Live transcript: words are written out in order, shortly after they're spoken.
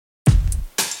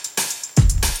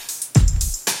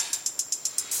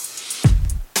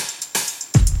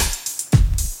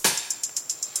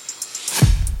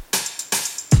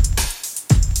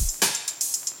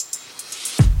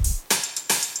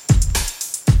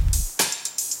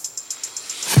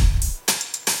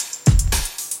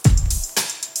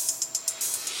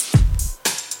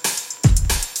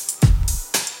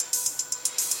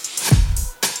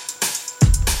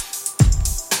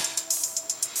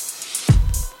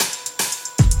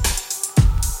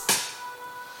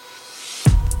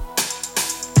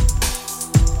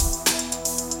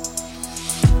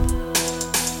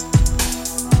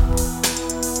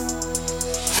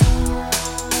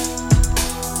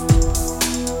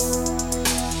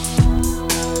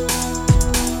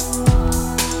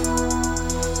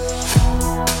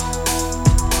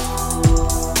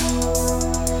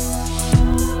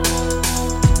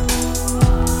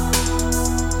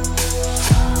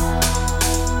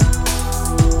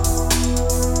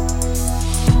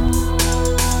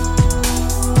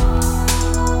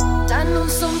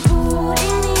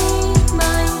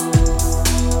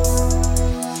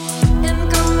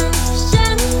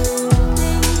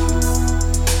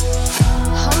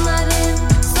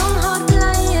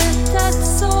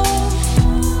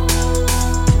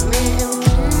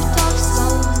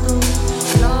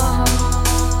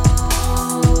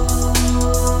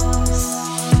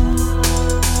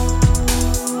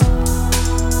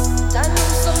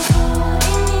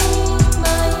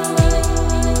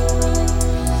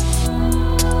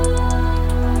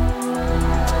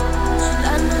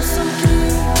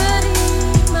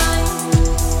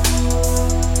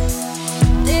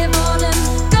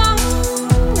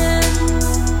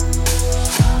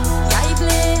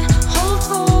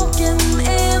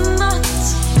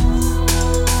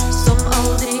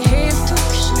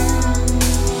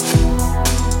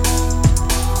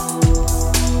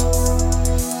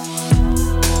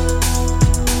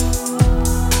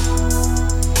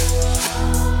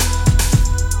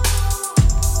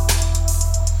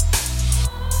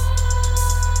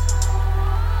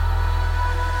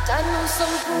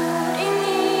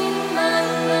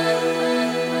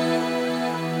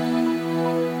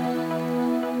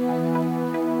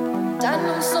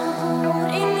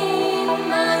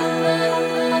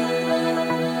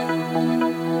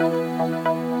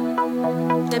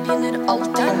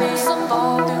alltid med som hva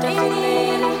du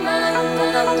definerer meg,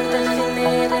 hvordan du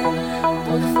definerer,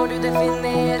 hvorfor du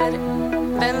definerer,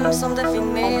 hvem som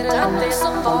definerer det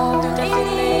som hva du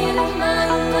definerer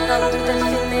meg, hvordan du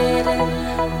definerer,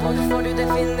 hvorfor du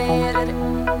definerer,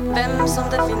 hvem som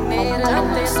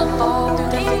definerer det som hva du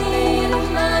definerer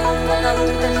meg, hvordan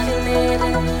du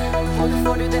definerer,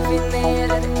 hvorfor du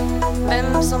definerer,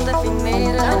 hvem som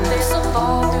definerer det som hva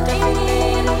du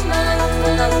definerer meg,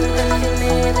 hvordan du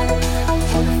definerer,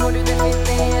 hvorfor du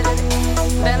definerer,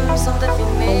 hvem som definerer